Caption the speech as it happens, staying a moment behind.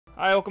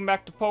Hi, welcome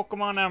back to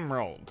Pokemon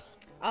Emerald.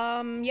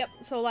 Yep,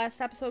 so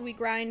last episode we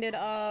grinded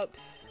up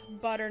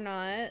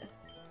Butternut.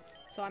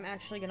 So I'm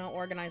actually gonna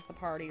organize the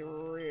party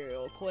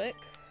real quick.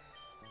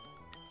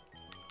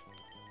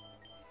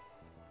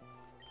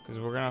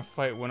 Because we're gonna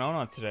fight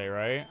Winona today,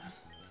 right?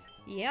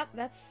 Yep,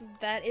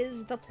 that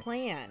is the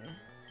plan.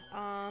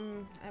 I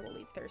will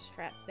leave Thirst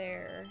Trap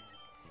there.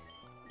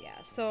 Yeah,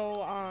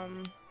 so,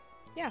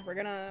 yeah, we're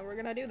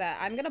gonna do that.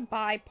 I'm gonna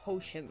buy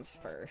potions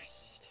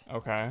first.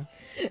 Okay.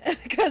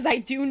 Because I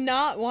do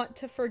not want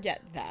to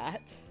forget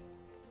that.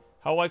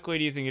 How likely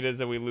do you think it is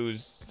that we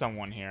lose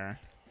someone here?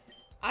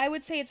 I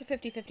would say it's a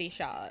 50-50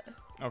 shot.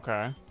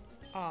 Okay.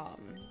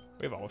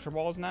 We have Ultra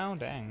Balls now?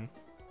 Dang.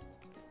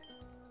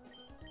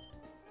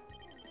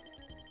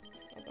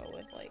 I'll go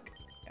with, like,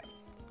 yeah,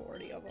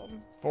 40 of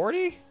them.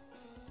 40?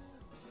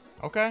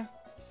 Okay.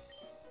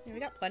 Yeah, we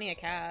got plenty of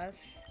cash.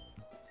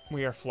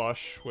 We are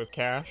flush with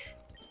cash.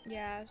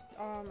 Yeah,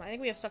 I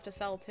think we have stuff to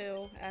sell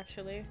too,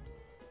 actually.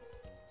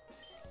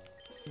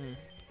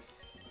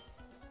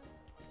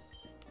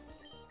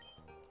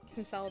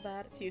 Can sell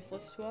that, it's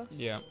useless to us.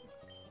 Yeah.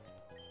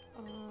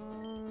 I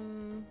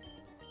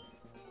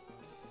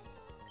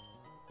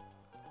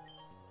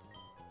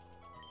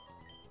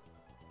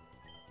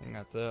think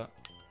that's it.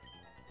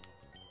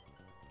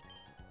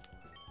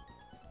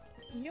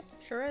 Yep,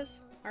 sure is.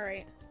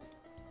 Alright.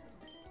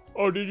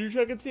 Oh, did you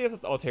check and see if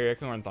Altaria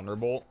can run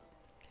Thunderbolt?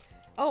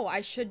 Oh,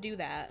 I should do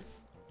that.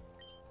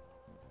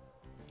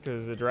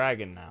 Because it's a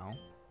dragon now.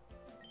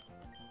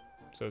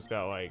 So it's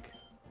got, like,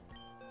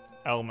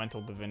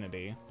 elemental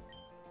divinity.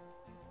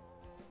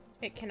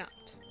 It cannot.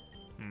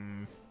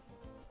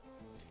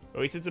 At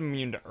least it's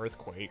immune to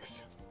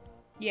earthquakes.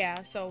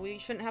 Yeah, so we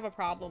shouldn't have a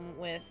problem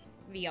with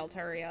the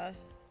Altaria.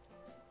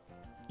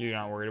 You're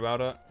not worried about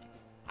it?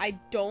 I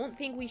don't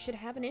think we should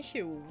have an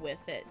issue with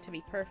it, to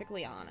be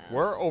perfectly honest.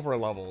 We're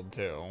over-leveled,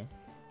 too.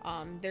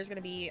 There's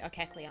gonna be a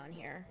Kecleon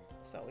here,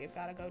 so we've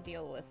gotta go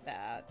deal with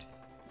that.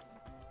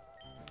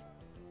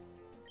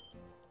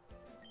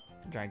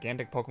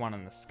 Gigantic Pokemon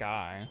in the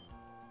sky.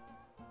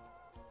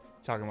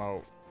 Talking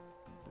about,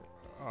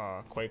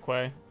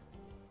 Quaquaye?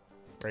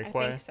 I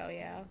Rayquaze? think so,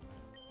 yeah.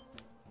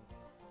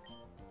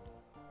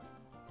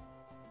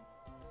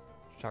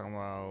 Talking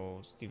about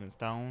Steven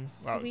Stone?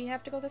 Well, Do we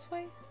have to go this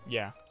way?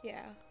 yeah.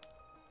 Yeah.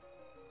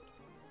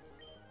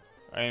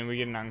 And we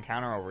get an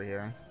encounter over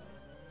here.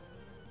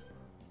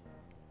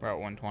 We're at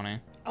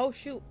 120. Oh,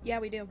 shoot. Yeah,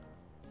 we do.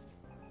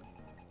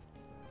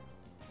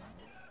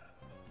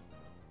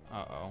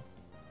 Uh-oh.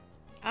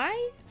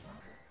 I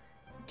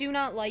do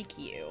not like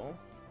you.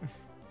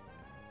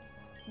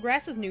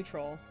 Grass is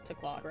neutral to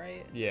Claude,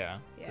 right? Yeah,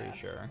 Yeah. pretty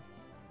sure.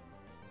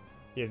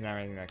 He doesn't have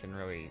anything that can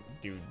really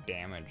do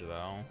damage,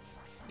 though.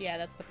 Yeah,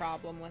 that's the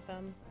problem with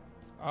him.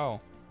 Oh.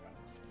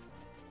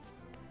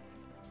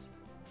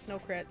 No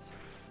crits.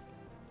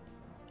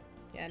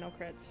 Yeah, no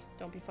crits.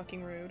 Don't be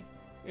fucking rude.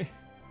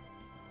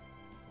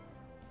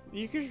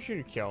 You could shoot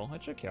a kill.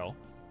 That should kill.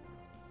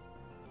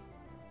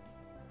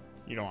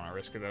 You don't want to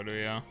risk it, though, do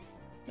you?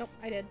 Nope,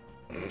 I did.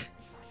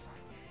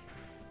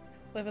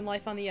 Living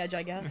life on the edge,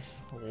 I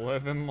guess.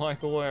 Living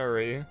like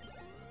Larry.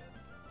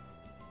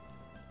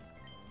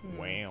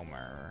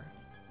 Whalmer.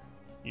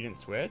 You didn't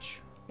switch?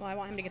 Well, I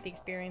want him to get the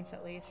experience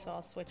at least, so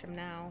I'll switch him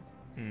now.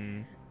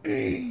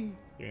 You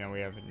know, we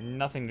have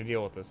nothing to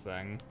deal with this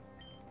thing.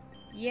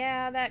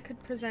 Yeah, that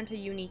could present a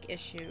unique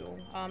issue.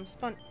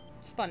 Spunt,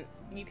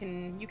 you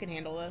can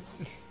handle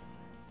this.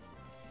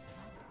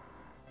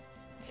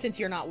 Since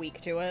you're not weak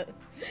to it.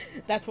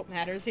 That's what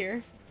matters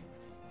here.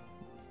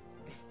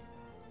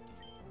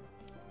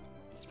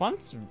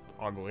 Spunt's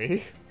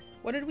ugly.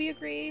 What did we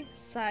agree?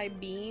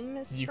 Psybeam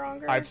is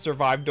stronger? I've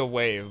survived a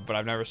wave, but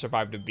I've never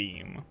survived a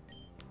beam.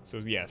 So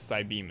yes,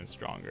 Psybeam is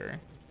stronger.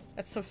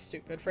 That's so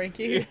stupid,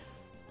 Frankie.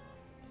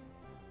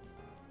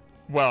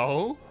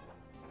 Well...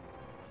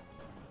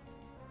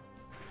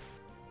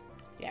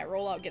 Yeah,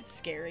 rollout gets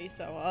scary,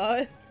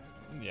 so,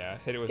 yeah,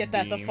 hit it with get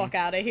that beam. the fuck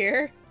out of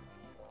here.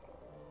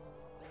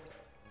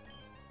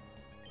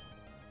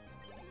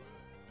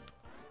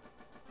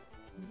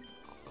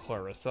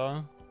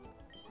 Clarissa.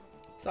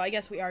 So I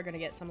guess we are gonna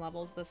get some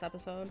levels this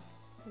episode.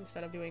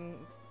 Instead of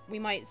doing... We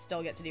might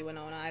still get to do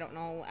Winona, I don't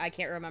know. I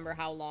can't remember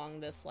how long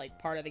this, like,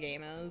 part of the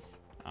game is.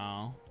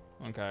 Oh,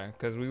 okay.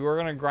 Because we were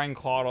gonna grind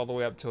Claude all the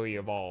way up till he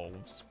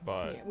evolves,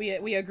 but... Yeah,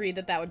 we agreed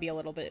that that would be a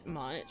little bit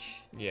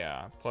much.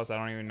 Yeah, plus I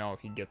don't even know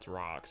if he gets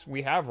rocks.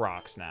 We have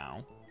rocks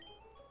now.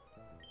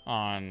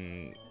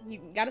 You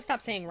gotta stop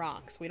saying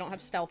rocks. We don't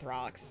have stealth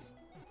rocks.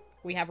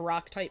 We have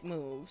rock-type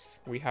moves.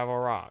 We have a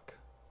rock.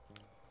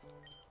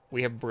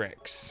 We have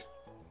bricks.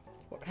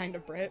 What kind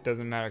of brick?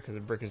 Doesn't matter because a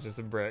brick is just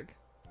a brick.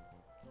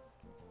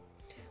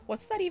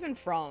 What's that even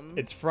from?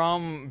 It's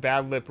from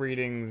Bad Lip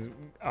Reading's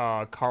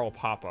Carl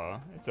Papa.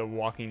 It's a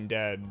Walking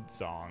Dead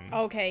song.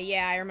 Okay,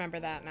 yeah, I remember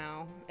that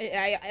now.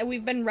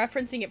 We've been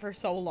referencing it for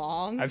so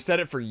long. I've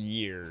said it for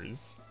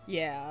years.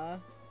 Yeah.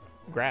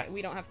 Grass.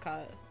 We don't have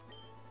cut.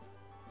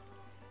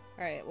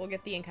 Alright, we'll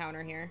get the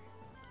encounter here.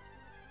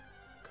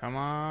 Come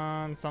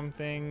on,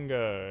 something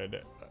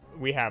good.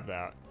 We have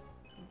that.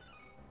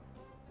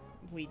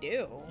 We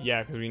do?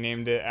 Yeah, because we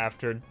named it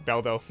after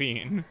Belle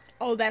Delphine.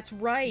 Oh, that's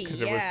right,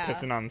 Because yeah. it was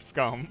pissing on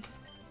Scump.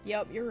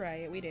 Yep, you're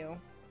right, we do.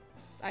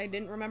 I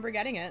didn't remember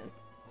getting it,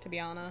 to be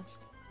honest.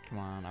 Come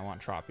on, I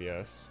want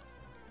Tropius.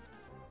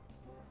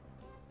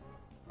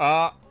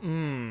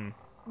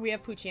 We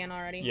have Poochien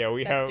already. Yeah,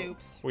 That's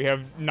dupes. we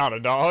have not a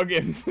dog,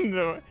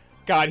 and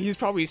God, he's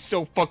probably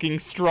so fucking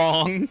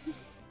strong.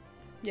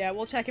 Yeah,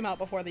 we'll check him out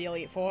before the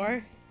Elite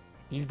Four.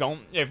 He's going.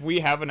 If we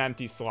have an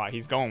empty slot,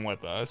 he's going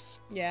with us.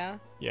 Yeah.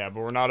 Yeah,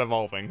 but we're not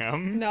evolving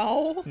him.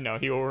 No. No,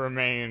 he will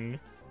remain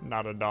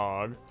not a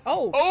dog.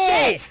 Oh,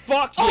 shit!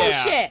 Fuck yeah! Oh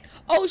shit!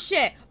 Oh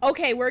shit!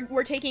 Okay,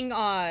 we're taking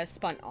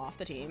Spunt off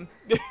the team.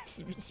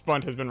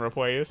 Spunt has been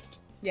replaced.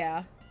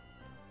 Yeah.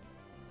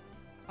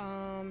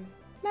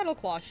 Metal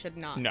Claw should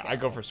not. No, I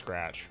go for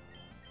Scratch.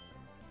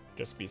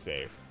 Just be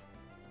safe.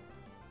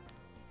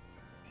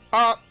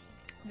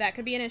 That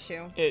could be an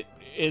issue. It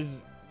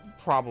is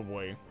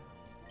probably.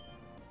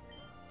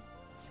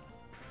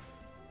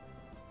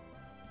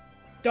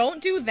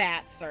 Don't do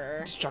that,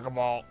 sir. Just chuck a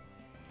ball.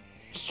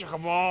 Just chuck a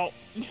ball.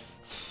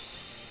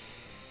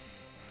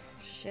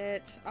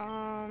 Shit.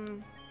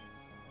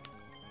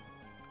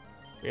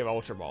 We have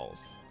Ultra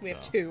Balls. We have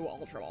 2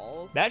 Ultra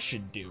Balls. That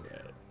should do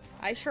it.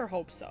 I sure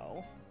hope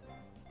so.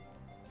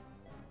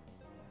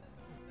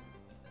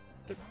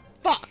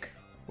 Fuck!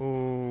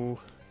 Ooh.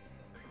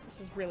 This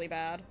is really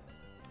bad.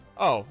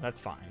 Oh, that's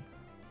fine.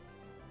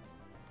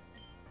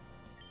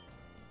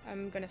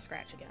 I'm gonna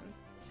scratch again.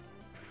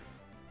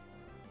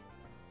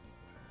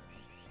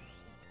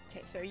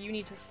 Okay, so you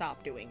need to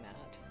stop doing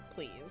that,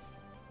 please.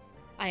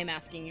 I am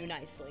asking you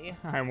nicely.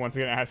 I'm once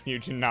again asking you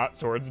to not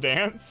Swords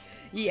Dance.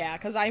 Yeah,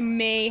 because I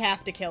may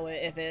have to kill it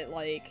if it,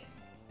 like...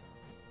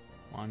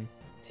 1,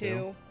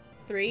 2,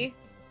 3...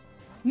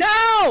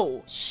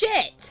 No!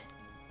 Shit!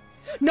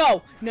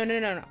 No! No, no,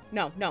 no, no,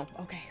 no, no.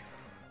 Okay.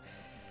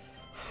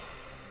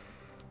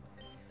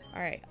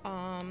 Alright,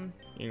 You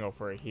can go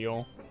for a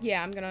heal.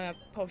 yeah, I'm gonna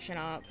potion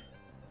up.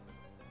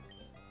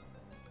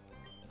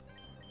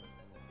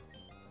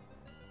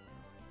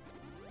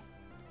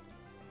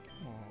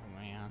 Oh,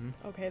 man.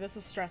 Okay, this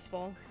is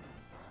stressful.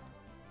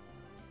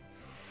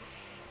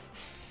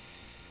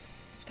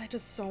 That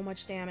does so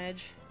much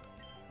damage.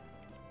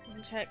 Let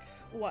me check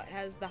what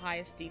has the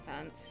highest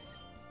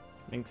defense.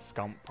 I think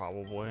Scump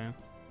probably.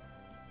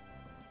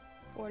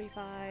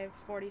 45,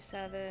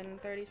 47,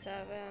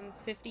 37,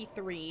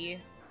 53,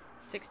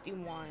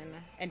 61,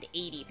 and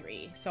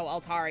 83. So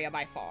Altaria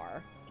by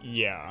far.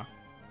 Yeah.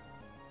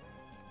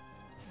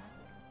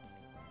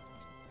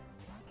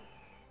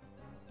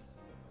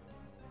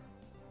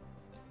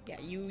 Yeah,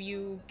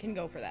 you can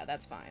go for that.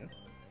 That's fine.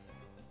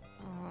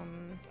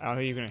 I don't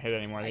think you can hit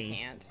anymore. I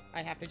can't.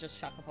 I have to just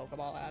chuck a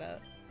Pokeball at it.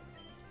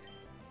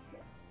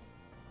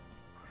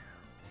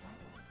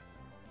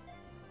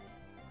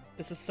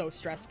 This is so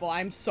stressful.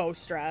 I'm so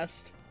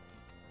stressed.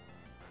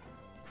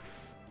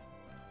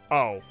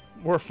 Oh,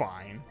 we're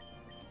fine.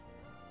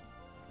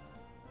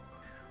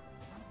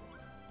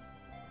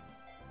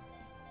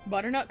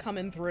 Butternut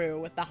coming through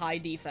with the high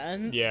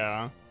defense.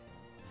 Yeah.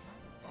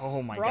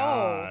 Oh my Bro.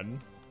 god.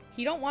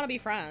 He don't want to be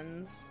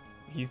friends.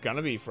 He's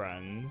gonna be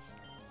friends.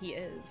 He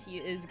is. He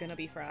is gonna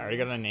be friends. I already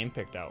got a name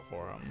picked out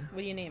for him.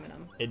 What are you naming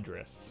him?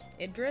 Idris.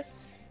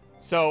 Idris?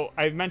 So,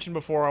 I've mentioned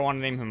before I want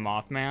to name him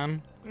Mothman.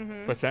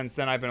 Mm-hmm. But since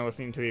then, I've been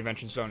listening to the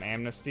Adventure Stone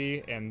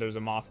Amnesty, and there's a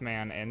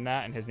Mothman in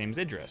that, and his name's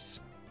Idris.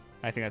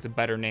 I think that's a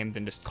better name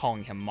than just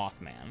calling him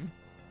Mothman.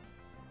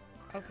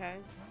 Okay.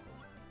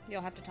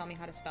 You'll have to tell me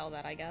how to spell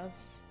that, I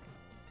guess.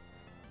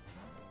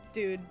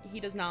 Dude,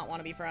 he does not want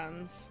to be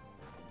friends.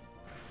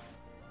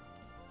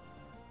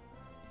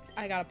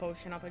 I got a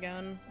potion up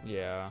again.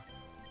 Yeah.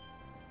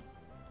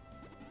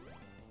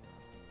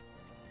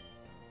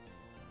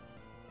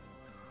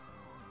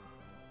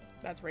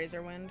 That's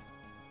Razor Wind.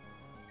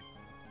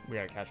 We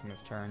gotta catch him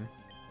this turn.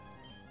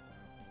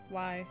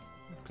 Why?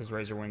 Because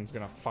Razor Wind's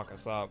gonna fuck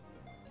us up.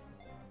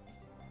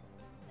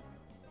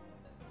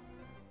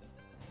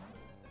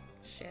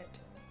 Shit.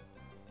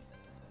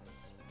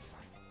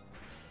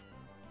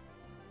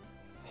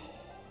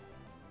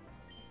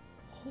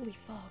 Holy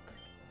fuck.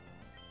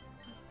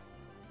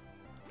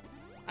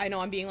 I know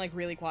I'm being like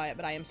really quiet,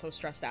 but I am so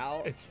stressed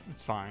out. It's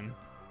fine.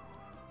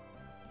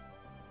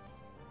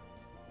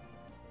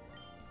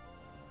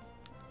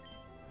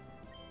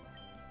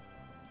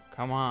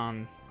 Come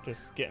on,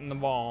 just get in the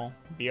ball.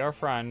 Be our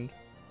friend.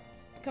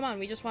 Come on,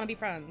 we just want to be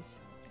friends.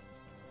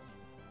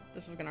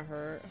 This is gonna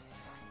hurt.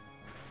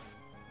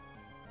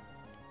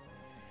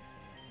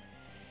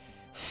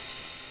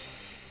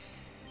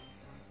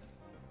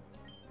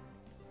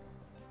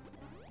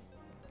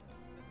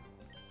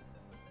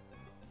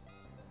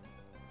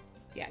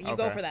 Yeah, you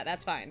go Okay. for that.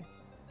 That's fine.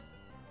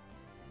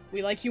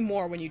 We like you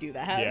more when you do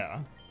that. Yeah.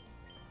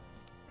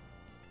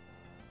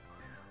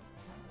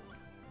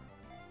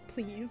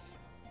 Please.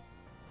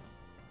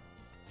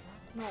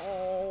 No.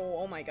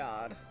 Oh my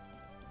god.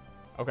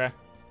 Okay,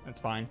 that's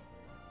fine.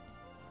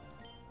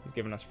 He's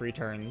giving us free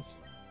turns.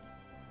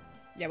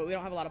 Yeah, but we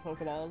don't have a lot of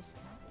Pokeballs.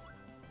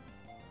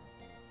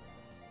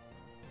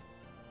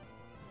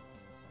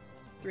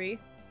 3,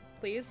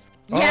 please.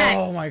 Oh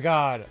Yes! my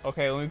god.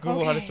 Okay, let me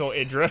Google how to Okay. spell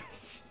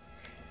Idris.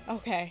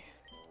 Okay.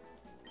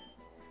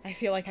 I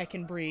feel like I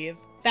can breathe.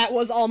 That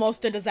was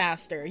almost a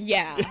disaster.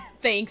 Yeah.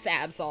 Thanks,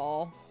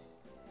 Absol.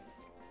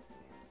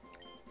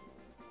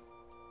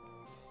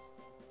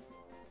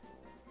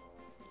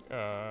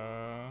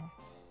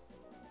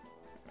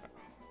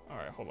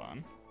 Alright, hold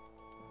on.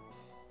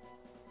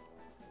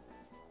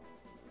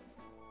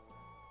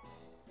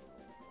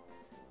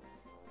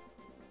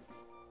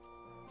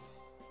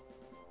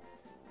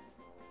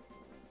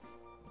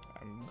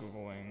 I'm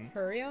Googling.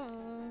 Hurry up.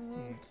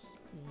 Let's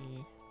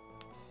see.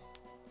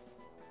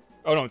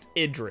 Oh no, it's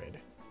Idrid.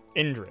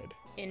 Indrid.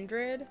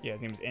 Indrid? Yeah,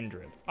 his name's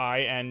Indrid.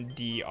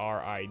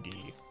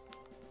 Indrid.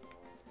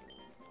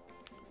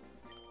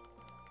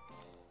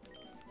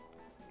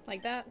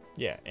 Like that?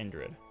 Yeah,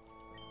 Indrid.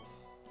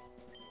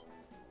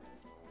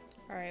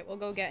 Alright, we'll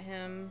go get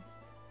him.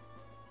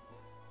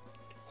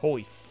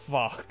 Holy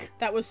fuck.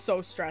 That was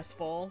so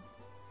stressful.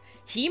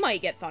 He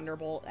might get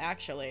Thunderbolt,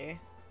 actually.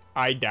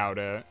 I doubt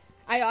it.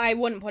 I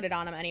wouldn't put it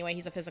on him anyway.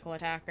 He's a physical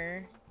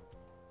attacker.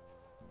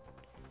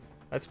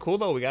 That's cool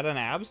though, we got an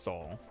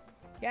Absol.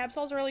 Yeah,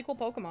 Absol's a really cool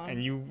Pokemon.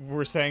 And you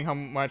were saying how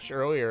much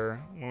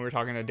earlier, when we were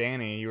talking to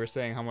Danny, you were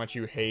saying how much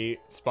you hate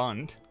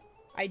Spunt.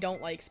 I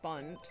don't like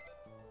Spunt.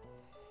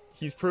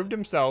 He's proved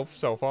himself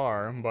so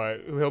far,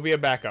 but he'll be a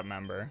backup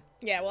member.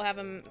 Yeah, we'll have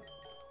him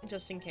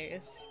just in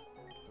case.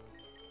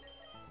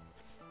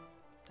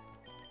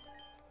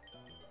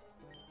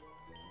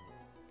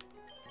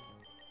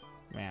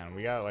 Man,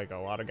 we got like a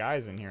lot of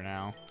guys in here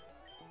now.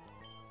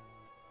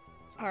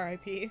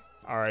 R.I.P.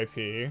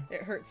 R.I.P.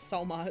 It hurts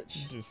so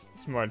much. Just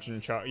smudge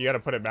and chop. You gotta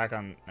put it back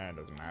on. It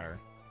doesn't matter.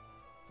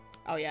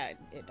 Oh yeah,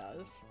 it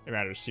does. It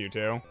matters to you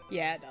too?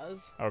 Yeah, it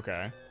does.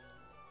 Okay.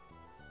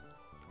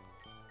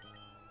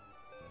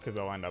 Because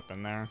they'll end up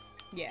in there.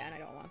 Yeah, and I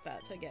don't want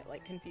that to get,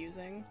 like,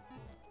 confusing.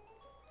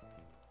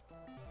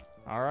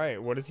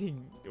 Alright, what is he...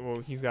 Well,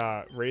 he's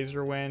got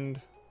Razor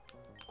Wind,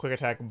 Quick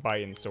Attack,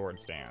 Bite, and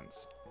Sword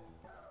Stance.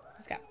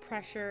 He's got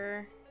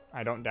Pressure.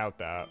 I don't doubt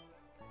that.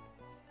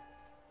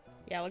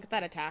 Yeah, look at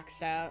that attack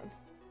stat.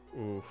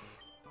 Oof.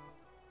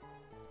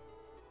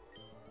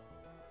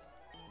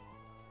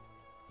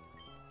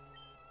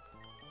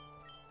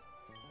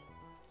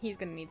 He's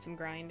gonna need some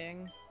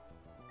grinding.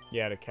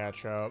 Yeah, to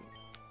catch up.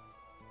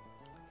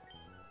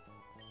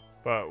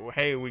 But,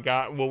 hey, we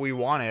got what we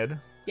wanted.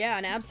 Yeah,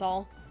 an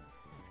Absol.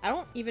 I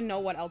don't even know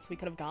what else we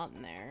could have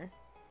gotten there.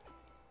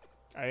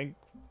 I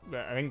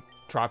think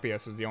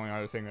Tropius is the only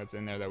other thing that's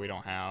in there that we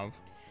don't have.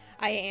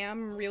 I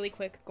am really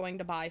quick going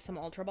to buy some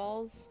Ultra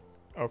Balls.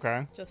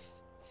 Okay.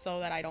 Just so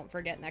that I don't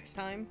forget next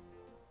time.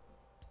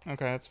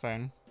 Okay, that's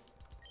fine.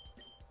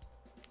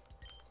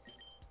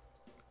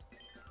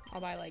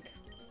 I'll buy like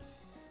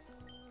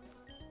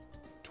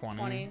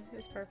 20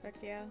 is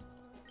perfect, yeah.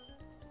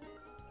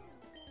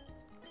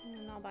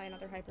 And I'll buy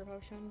another Hyper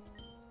Potion.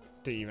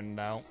 to even it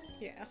out.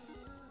 Yeah.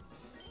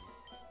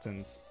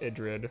 Since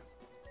Idrid.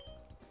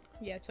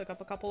 Yeah, took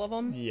up a couple of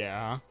them.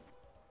 Yeah.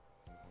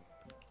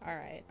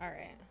 Alright,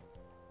 alright.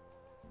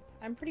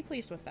 I'm pretty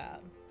pleased with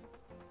that.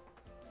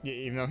 Yeah,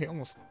 even though he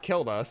almost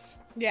killed us.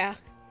 Yeah.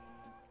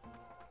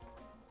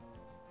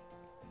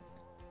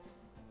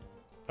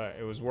 But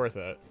it was worth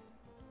it.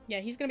 Yeah,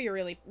 he's gonna be a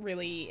really,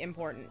 really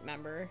important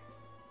member.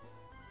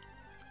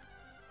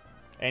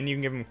 And you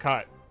can give him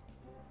cut.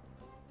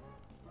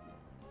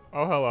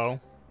 Oh, hello.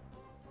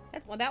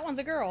 Well, that one's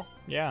a girl.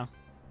 Yeah.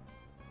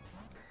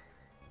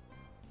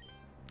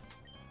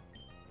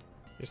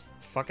 Just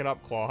fuck it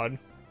up, Claude.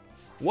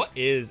 What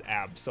is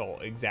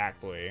Absol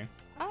exactly?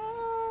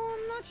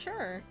 I'm not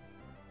sure.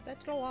 That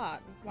did a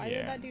lot. Why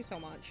did that do so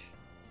much?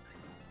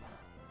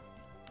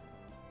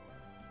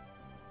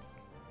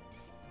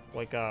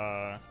 Like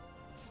a...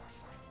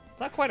 It's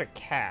not quite a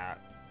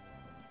cat.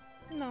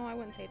 No, I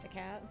wouldn't say it's a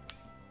cat.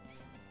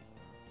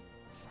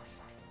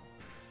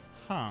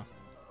 Huh.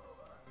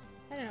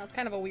 I don't know, it's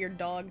kind of a weird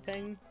dog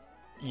thing.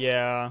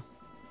 Yeah.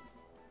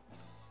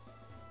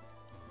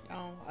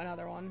 Oh,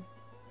 another one.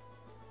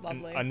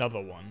 Lovely.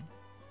 Another one.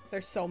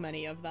 There's so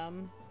many of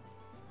them.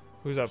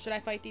 Who's up? Should I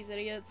fight these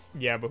idiots?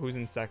 Yeah, but who's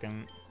in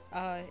second?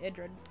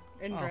 Indrid.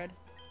 Oh.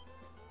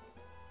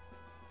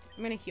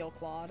 I'm gonna heal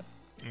Claude.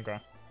 Okay.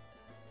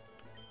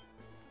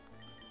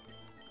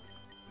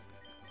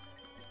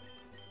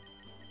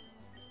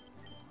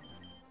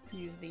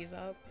 Use these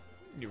up.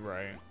 You're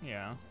right,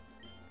 yeah.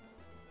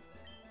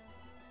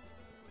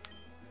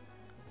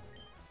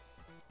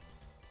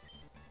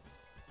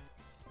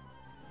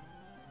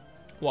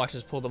 Watch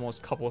us pull the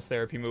most couples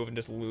therapy move and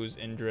just lose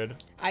Indrid.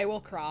 I will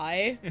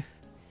cry.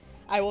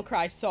 I will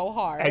cry so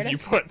hard. As you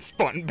put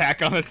Spun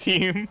back on the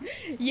team.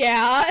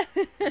 Yeah.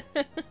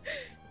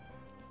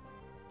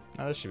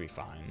 Now this should be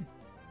fine.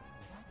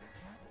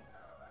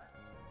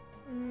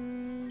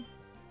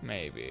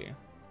 Maybe.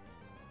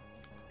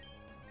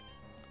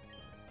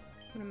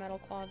 I'm gonna Metal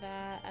Claw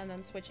that, and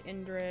then switch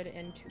Indrid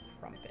into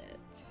Crumpet.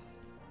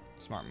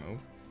 Smart move.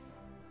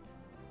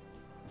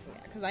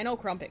 Yeah, because I know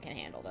Crumpet can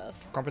handle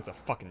this. Crumpet's a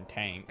fucking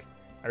tank.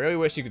 I really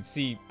wish you could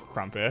see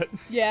Crumpet.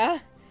 Yeah.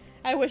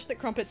 I wish that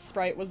Crumpet's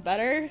sprite was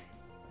better.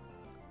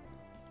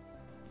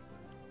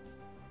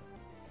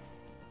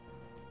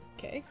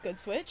 Okay, good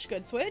switch,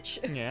 good switch.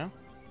 Yeah.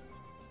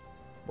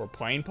 We're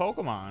playing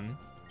Pokemon.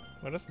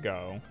 Let us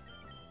go.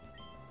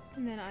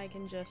 And then I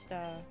can just,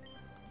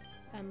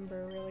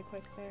 Ember really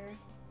quick there.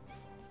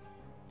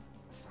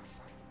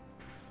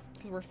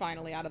 Because we're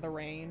finally out of the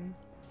rain.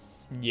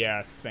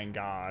 Yes, thank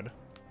God.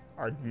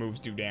 Our moves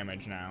do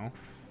damage now.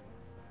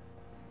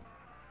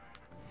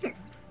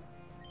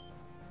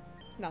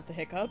 Not the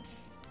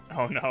hiccups.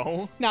 Oh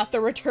no. Not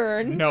the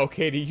return. No,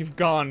 Katie, you've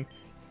gone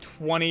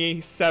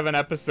 27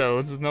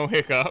 episodes with no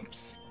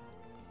hiccups.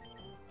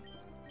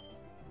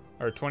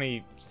 Or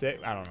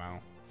 26, I don't know.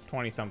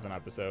 20-something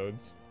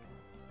episodes.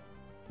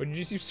 What, did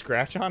you use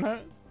Scratch on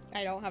it?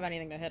 I don't have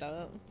anything to hit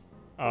up.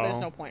 Oh. Well, there's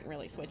no point in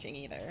really switching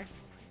either.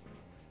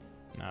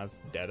 Nah, it's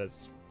dead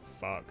as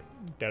fuck.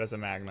 Dead as a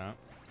magnet.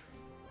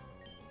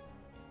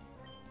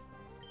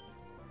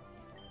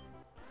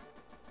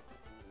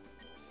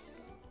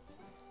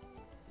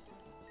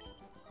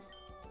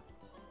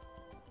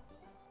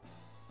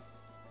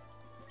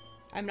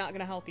 I'm not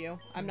gonna help you.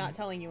 I'm not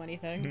telling you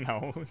anything.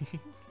 No.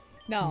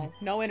 No,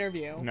 no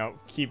interview. No,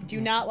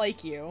 Do not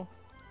like you.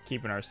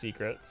 keeping our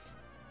secrets.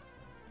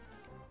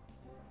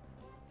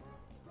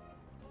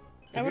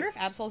 I wonder if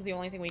Absol's the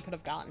only thing we could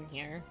have gotten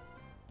here.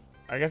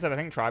 I guess I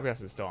think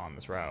Tropius is still on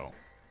this route.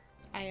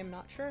 I am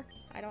not sure.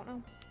 I don't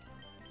know.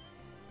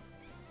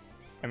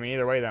 I mean,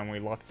 either way, then we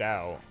lucked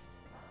out.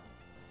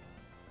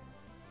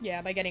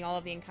 Yeah, by getting all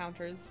of the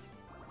encounters.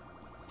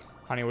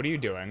 Honey, what are you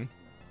doing?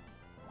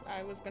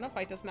 I was gonna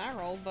fight this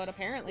Marigold, but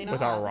apparently not.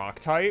 With our rock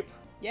type?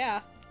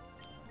 Yeah.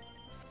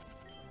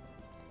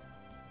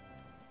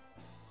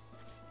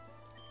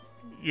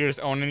 You're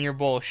just owning your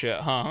bullshit,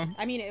 huh?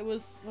 I mean, it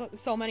was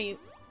so many...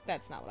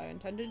 That's not what I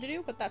intended to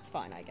do, but that's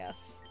fine, I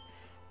guess.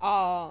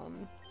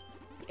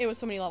 It was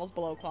so many levels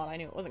below Claude, I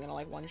knew it wasn't gonna,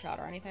 like, one-shot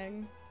or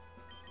anything.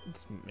 It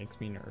just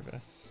makes me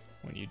nervous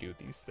when you do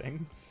these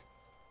things.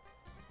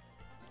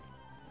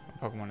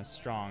 My Pokemon is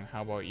strong.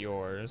 How about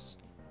yours?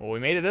 Well, we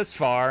made it this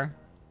far.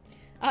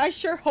 I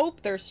sure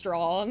hope they're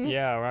strong.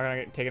 Yeah, we're not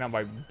gonna get taken out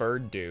by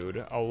Bird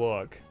Dude. Oh,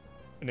 look.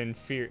 An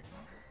inferior...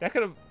 That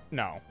could've...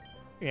 No.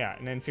 Yeah,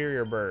 an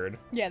inferior bird.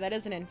 Yeah, that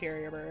is an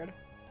inferior bird.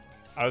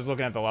 I was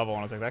looking at the level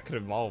and I was like, that could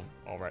evolve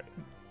alright.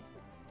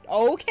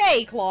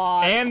 Okay,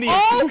 Claude. And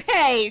the...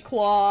 Okay,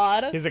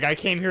 Claude. He's like, I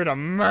came here to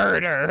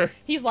murder.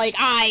 He's like,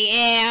 I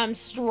am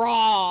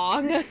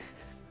strong.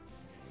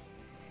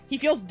 He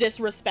feels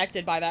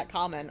disrespected by that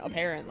comment,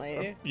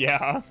 apparently.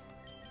 Yeah.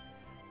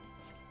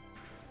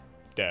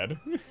 Dead.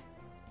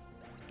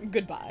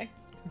 Goodbye.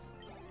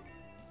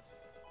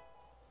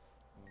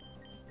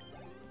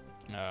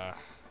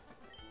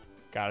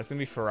 God, it's gonna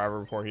be forever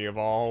before he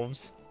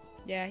evolves.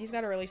 Yeah, he's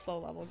got a really slow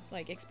level,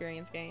 like,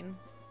 experience gain.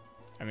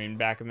 I mean,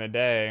 back in the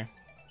day,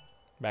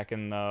 back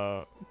in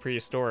the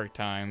prehistoric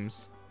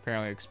times,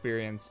 apparently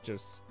experience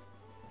just...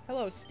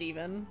 Hello,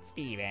 Steven.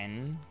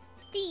 Steven.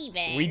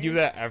 Steven! We do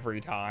that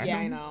every time. Yeah,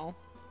 I know.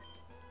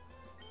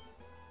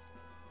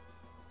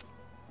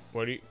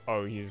 What do you...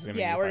 Oh, he's gonna...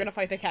 Yeah, we're gonna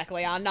fight the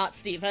Kecleon, not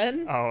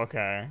Steven. Oh,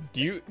 okay.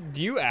 Do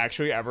you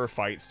actually ever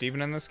fight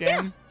Steven in this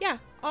game? Yeah.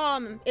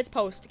 It's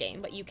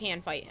post-game, but you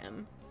can fight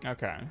him.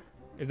 Okay.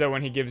 Is that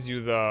when he gives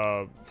you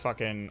the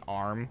fucking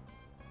arm?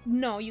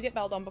 No, you get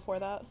Beldum before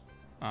that.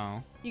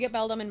 Oh. You get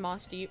Beldum in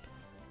Moss Deep.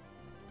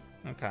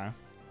 Okay.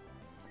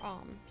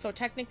 So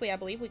technically I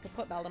believe we could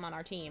put Beldum on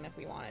our team if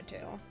we wanted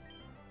to.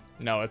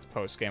 No, it's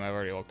post-game. I've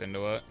already looked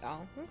into it. Oh,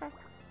 okay.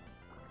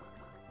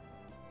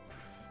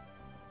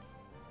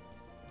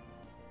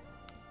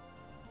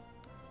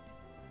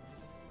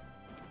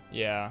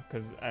 Yeah,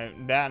 because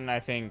that and I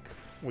think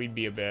we'd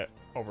be a bit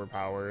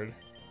overpowered.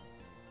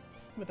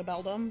 With a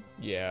Beldum?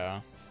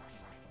 Yeah.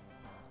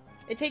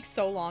 It takes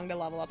so long to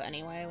level up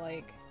anyway,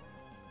 like...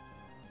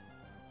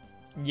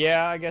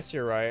 Yeah, I guess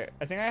you're right.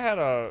 I think I had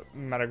a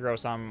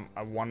Metagross on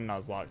a one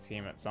Nuzlocke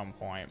team at some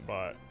point,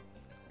 but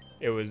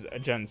it was a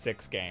Gen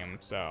 6 game,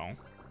 so...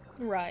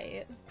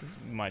 Right. It's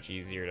much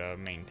easier to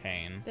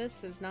maintain.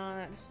 This is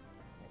not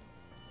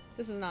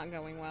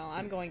going well.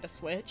 I'm going to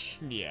switch.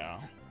 Yeah.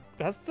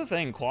 That's the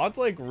thing. Claude's,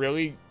 like,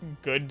 really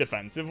good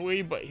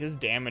defensively, but his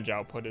damage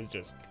output is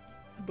just...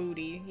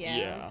 Booty, yeah.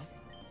 Yeah.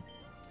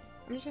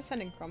 I'm just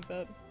sending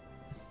Crumpet.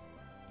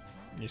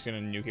 You're just gonna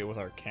nuke it with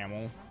our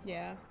camel?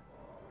 Yeah.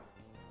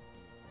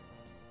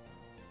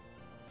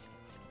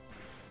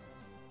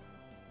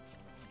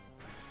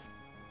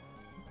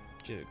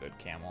 She's a good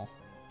camel.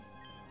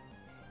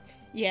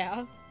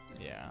 Yeah.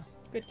 Yeah.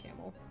 Good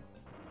camel.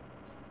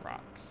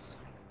 Rocks.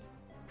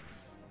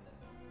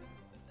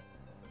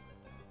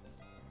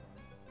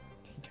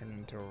 He turned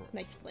into a...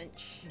 Nice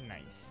flinch.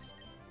 Nice.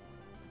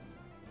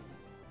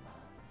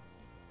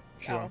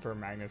 She Oh. went for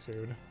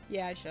magnitude.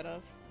 Yeah, I should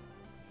have.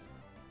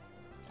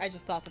 I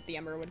just thought that the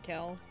Ember would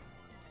kill.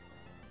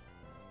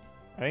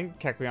 I think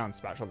Kecleon's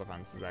special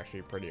defense is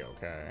actually pretty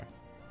okay.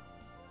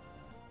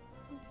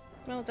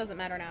 Well, it doesn't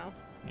matter now.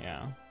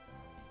 Yeah.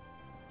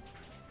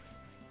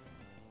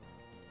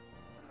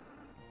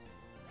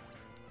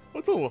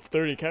 What's a level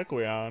 30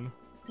 Kecleon?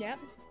 Yep,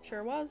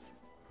 sure was.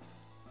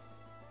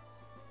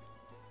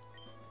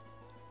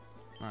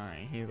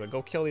 Alright, he's like,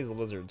 go kill these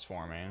lizards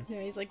for me.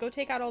 Yeah, he's like, go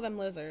take out all them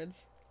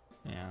lizards.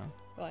 Yeah.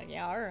 We're like,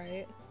 yeah,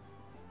 alright.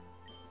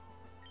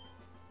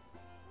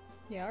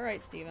 Yeah,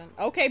 alright, Steven.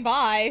 Okay,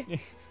 bye!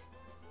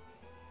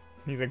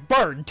 He's like,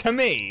 bird to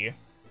me!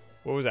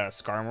 What was that, a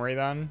Skarmory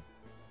then?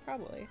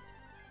 Probably.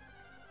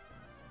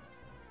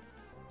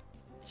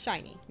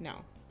 Shiny. No.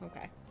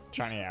 Okay.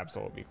 Shiny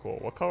Absol would be cool.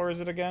 What color is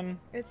it again?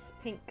 It's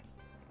pink.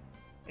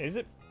 Is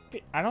it?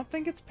 I don't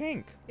think it's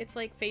pink. It's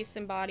like face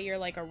and body are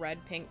like a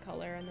red-pink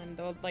color, and then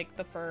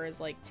the fur is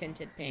like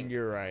tinted pink.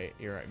 You're right.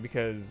 You're right.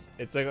 Because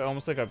it's like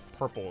almost like a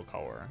purple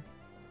color.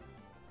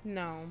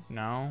 No.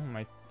 No? Am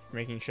I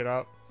making shit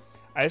up?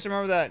 I just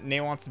remember that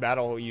Nate Wants to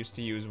Battle used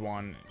to use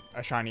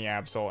a shiny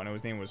Absol, and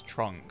his name was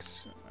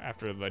Trunks,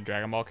 after the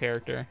Dragon Ball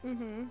character.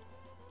 Mm-hmm.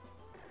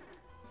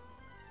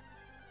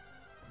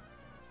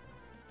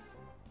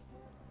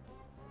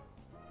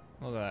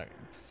 Look at that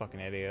fucking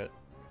idiot.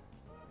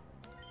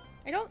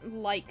 I don't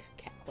like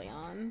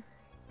Kecleon.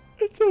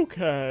 It's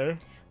okay.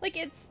 Like,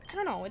 it's, I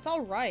don't know, it's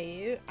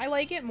alright. I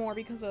like it more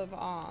because of,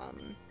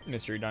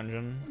 Mystery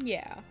Dungeon.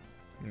 yeah.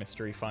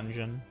 Mystery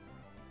Fungeon.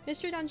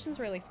 Mystery Dungeon's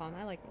really fun.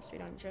 I like Mystery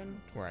Dungeon.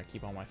 Where I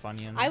keep all my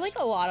Funyuns. I like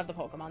a lot of the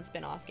Pokemon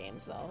spin-off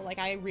games, though. Like,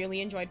 I really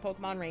enjoyed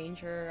Pokemon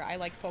Ranger. I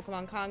liked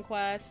Pokemon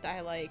Conquest.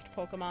 I liked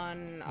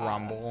Pokemon...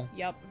 Rumble.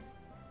 Yep.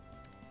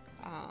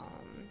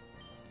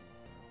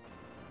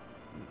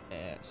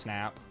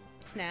 Snap.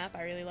 Snap.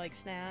 I really like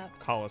Snap.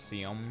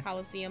 Coliseum.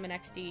 Coliseum and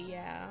XD,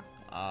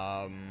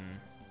 yeah.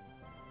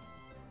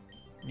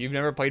 You've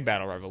never played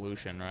Battle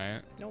Revolution,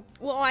 right? Nope.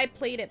 Well, I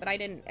played it, but I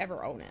didn't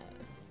ever own it.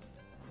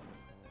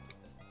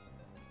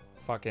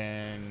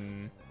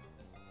 Fucking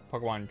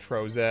Pokemon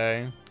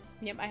Troze.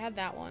 Yep, I had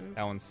that one.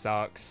 That one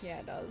sucks.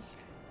 Yeah, it does.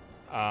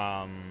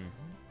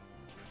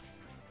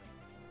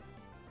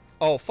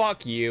 Oh,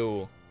 fuck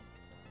you.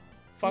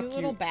 Fuck you. you.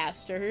 Little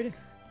bastard.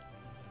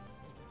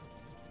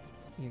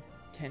 You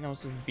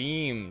Tenos with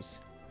beams.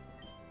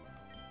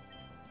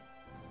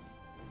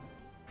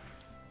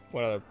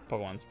 What other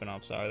Pokemon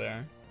spin-offs are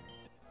there?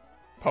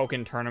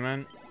 Pokken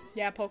Tournament.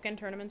 Yeah, Pokken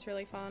Tournament's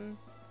really fun.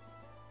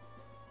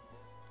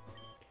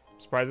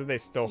 Surprised that they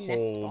still Nest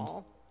hold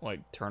Ball.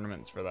 like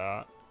tournaments for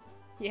that.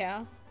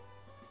 Yeah.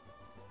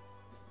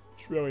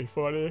 It's really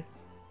funny.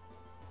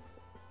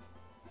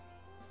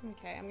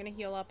 Okay, I'm gonna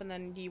heal up, and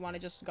then do you want to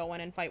just go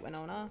in and fight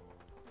Winona?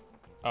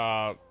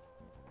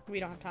 We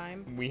don't have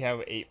time. We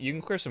have 8. You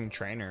can clear some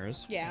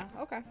trainers. Yeah,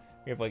 okay.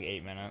 We have like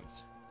 8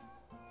 minutes.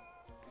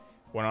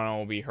 Winona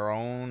will be her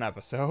own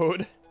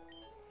episode.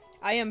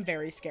 I am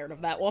very scared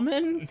of that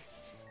woman.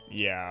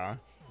 Yeah.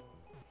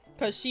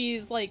 Because she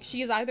is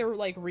either,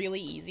 like,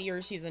 really easy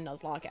or she's a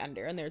Nuzlocke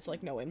ender, and there's,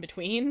 like, no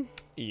in-between.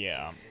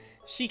 Yeah.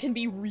 She can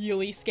be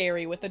really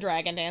scary with the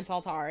Dragon Dance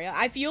Altaria.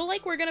 I feel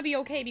like we're gonna be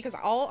okay because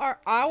our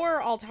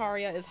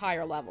Altaria is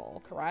higher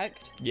level,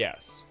 correct?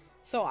 Yes.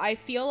 So I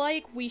feel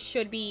like we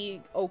should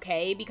be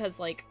okay because,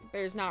 like,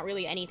 there's not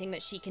really anything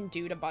that she can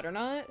do to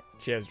Butternut.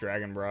 She has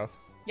Dragon Breath.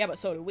 Yeah, but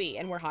so do we,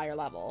 and we're higher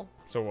level.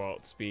 So well,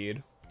 it's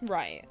speed.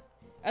 Right.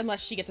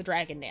 Unless she gets a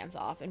Dragon Dance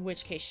off, in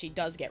which case she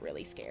does get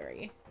really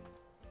scary.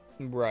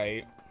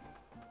 Right.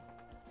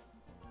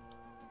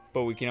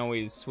 But we can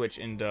always switch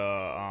into,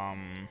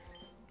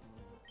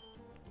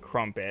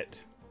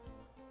 Crumpet.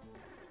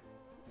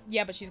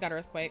 Yeah, but she's got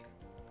Earthquake.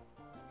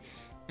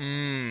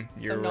 You're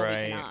So no, we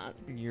right. cannot.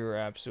 You're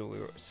absolutely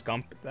right.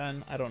 Scump,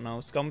 then? I don't know.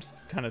 Scump's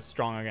kind of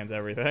strong against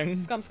everything.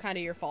 Scump's kind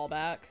of your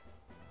fallback.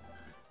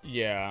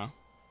 Yeah.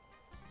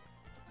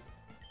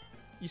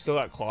 You still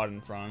got Claude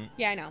in front.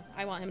 Yeah, I know.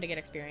 I want him to get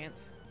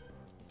experience.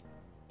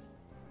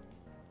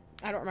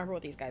 I don't remember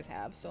what these guys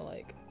have, so,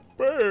 like...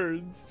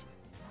 Birds!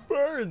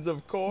 Birds,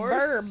 of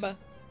course! Burb!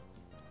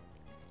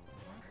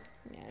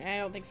 Yeah, I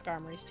don't think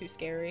Skarmory's too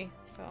scary,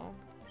 so...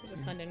 We'll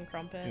just send in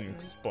Crumpet And and...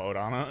 explode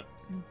on it.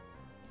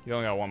 You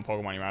only got one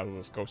Pokemon, you might as well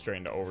just go straight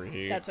into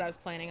Overheat. That's what I was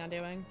planning on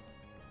doing.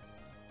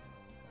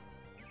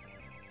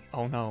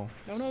 Oh no.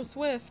 Oh no,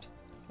 Swift!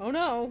 Oh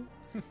no!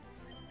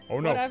 Oh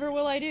no. Whatever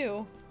will I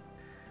do?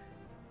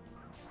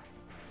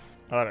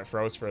 I thought it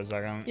froze for a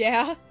second.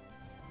 Yeah?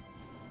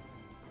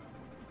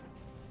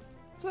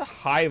 It's a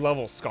high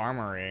level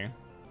Skarmory.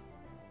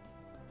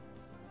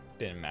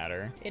 Didn't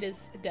matter. It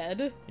is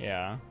dead.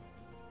 Yeah.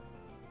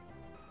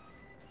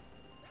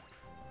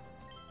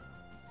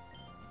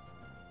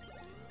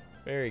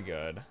 Very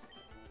good.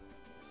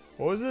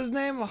 What was his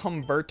name?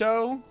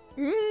 Humberto?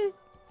 Mm.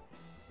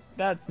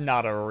 That's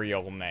not a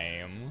real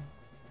name.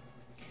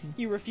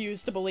 You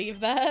refuse to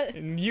believe that?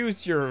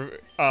 Use your,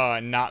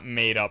 not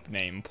made up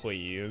name,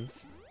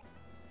 please.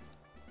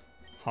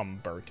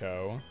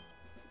 Humberto.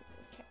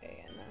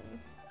 Okay, and then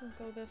we'll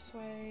go this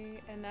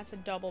way, and that's a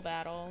double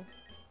battle.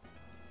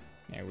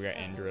 Yeah, we got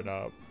Indrid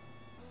up.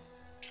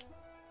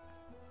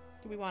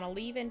 Do we want to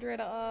leave Indrid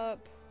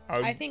up? I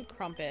I think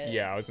Crumpet.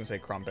 Yeah, I was gonna say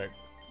Crumpet.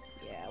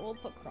 Yeah, we'll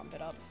put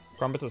Crumpet up.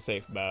 Crumpet's a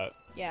safe bet.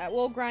 Yeah,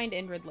 we'll grind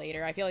Indrid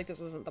later. I feel like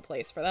this isn't the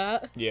place for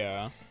that.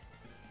 Yeah.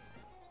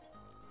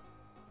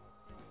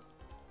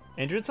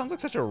 Indrid sounds like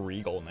such a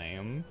regal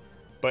name.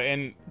 But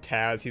in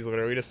Taz, he's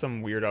literally just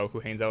some weirdo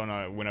who hangs out in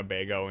a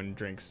Winnebago and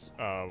drinks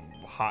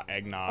hot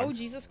eggnog. Oh,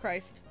 Jesus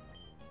Christ.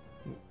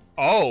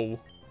 Oh!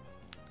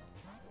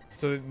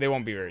 So they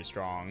won't be very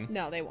strong.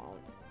 No, they won't.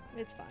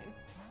 It's fine.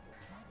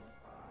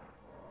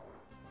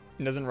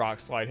 And doesn't Rock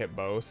Slide hit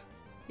both?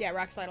 Yeah,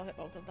 Rock Slide will hit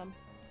both of them.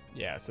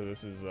 Yeah, so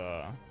this is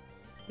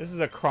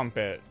a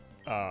Crumpet,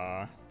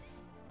 the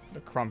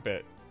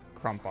Crumpet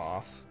Crump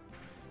Off.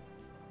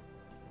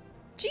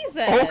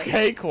 Jesus!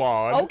 Okay,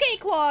 Claude. Okay,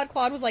 Claude.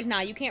 Claude was like, nah,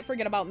 you can't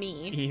forget about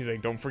me. He's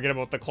like, don't forget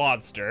about the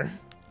Claudster.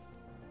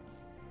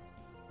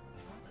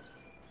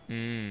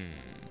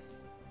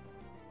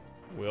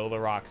 Will the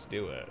rocks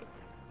do it?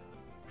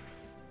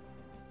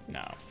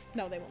 No.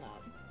 No, they will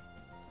not.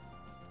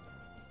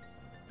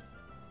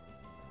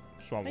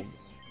 Swabble.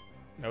 Nice.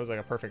 That was like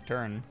a perfect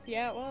turn.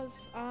 Yeah, it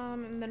was.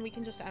 And then we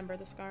can just Ember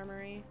the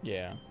Skarmory.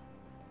 Yeah.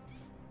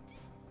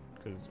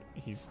 Because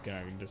he's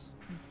gonna just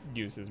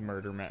use his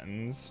Murder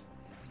Mittens.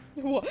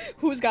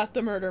 Who's got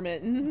the Murder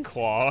Mittens?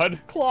 Claude.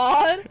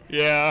 Claude?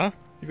 Yeah.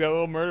 He's got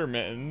little Murder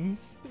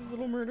Mittens. His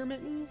little Murder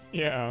Mittens?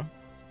 Yeah.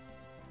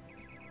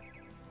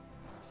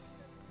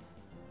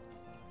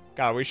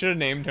 God, we should have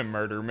named him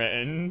Murder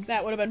Mittens.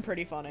 That would have been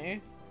pretty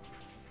funny.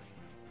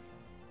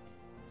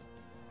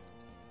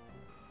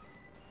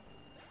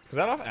 Was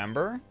that off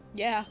Ember?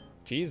 Yeah.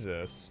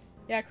 Jesus.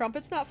 Yeah,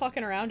 Crumpet's not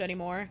fucking around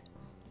anymore.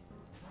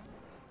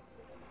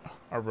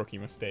 A rookie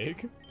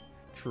mistake.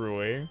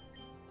 Truly.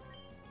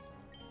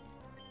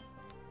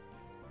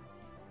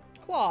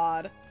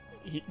 Claude.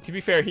 To be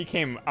fair, he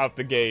came out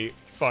the gate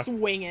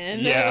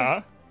Swinging.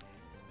 Yeah.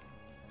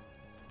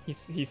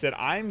 He said,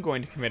 I'm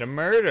going to commit a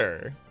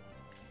murder.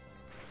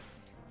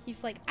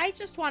 He's like, I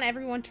just want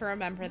everyone to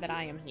remember that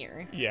I am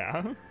here.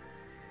 Yeah.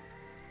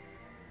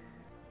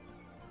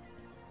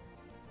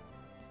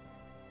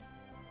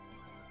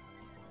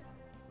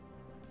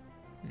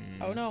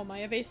 Oh no,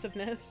 my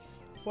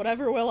evasiveness.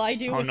 Whatever will I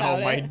do oh without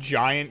no, my it?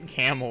 giant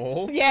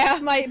camel. Yeah,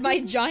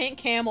 my giant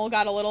camel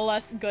got a little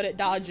less good at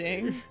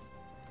dodging.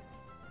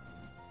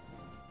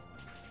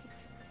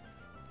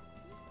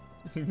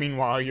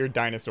 Meanwhile, your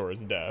dinosaur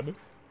is dead.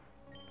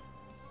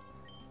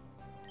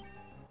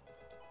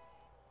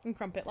 And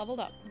Crumpet leveled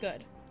up.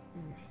 Good.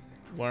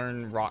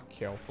 Learn Rock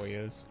Kill,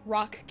 please.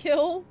 Rock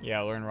Kill?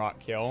 Yeah, learn Rock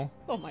Kill.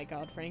 Oh my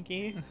god,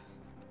 Frankie.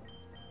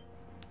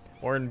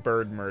 Learn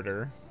Bird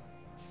Murder.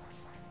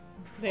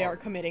 They are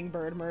committing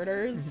bird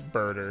murders.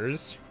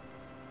 Birders.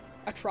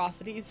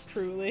 Atrocities,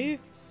 truly.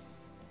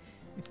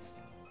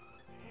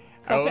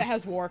 Crumpet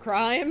has war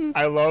crimes.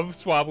 I love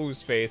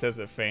Swablu's face as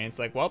it faints.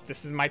 Like, well,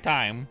 this is my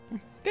time.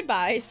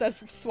 Goodbye,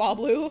 says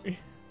Swablu.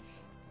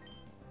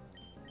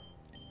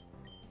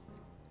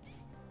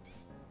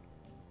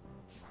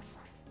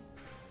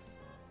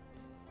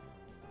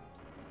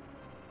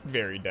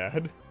 Very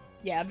dead.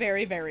 Yeah,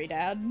 very, very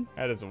dead.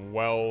 That is a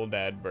well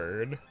dead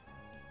bird.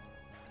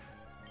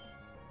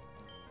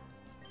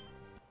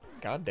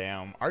 God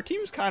damn. Our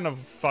team's kind of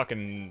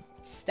fucking...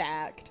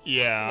 Stacked.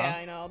 Yeah. Yeah,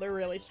 I know. They're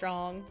really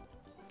strong.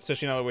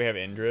 Especially now that we have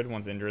Indrid.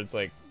 Once Indrid's,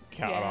 like,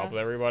 caught up with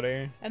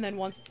everybody. And then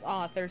once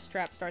Thirst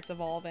Trap starts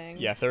evolving.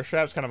 Yeah, Thirst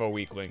Trap's kind of a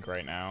weak link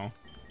right now.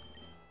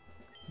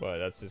 But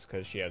that's just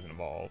because she hasn't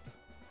evolved.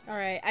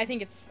 Alright, I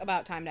think it's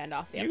about time to end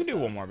off the episode. You can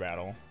do one more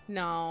battle.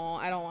 No,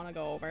 I don't want to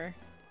go over.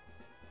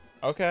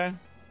 Okay.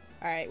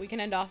 Alright, we can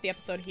end off the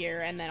episode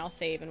here, and then I'll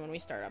save, and when we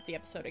start up the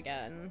episode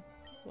again,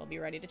 we'll be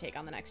ready to take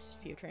on the next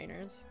few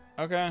trainers.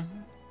 Okay.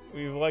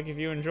 We would like if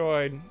you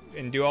enjoyed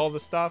and do all the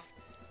stuff,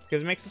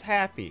 because it makes us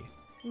happy.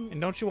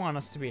 And don't you want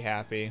us to be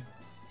happy?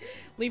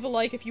 Leave a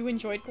like if you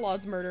enjoyed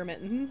Claude's Murder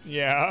Mittens.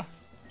 Yeah.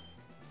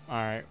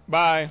 Alright.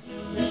 Bye.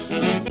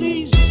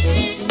 Please.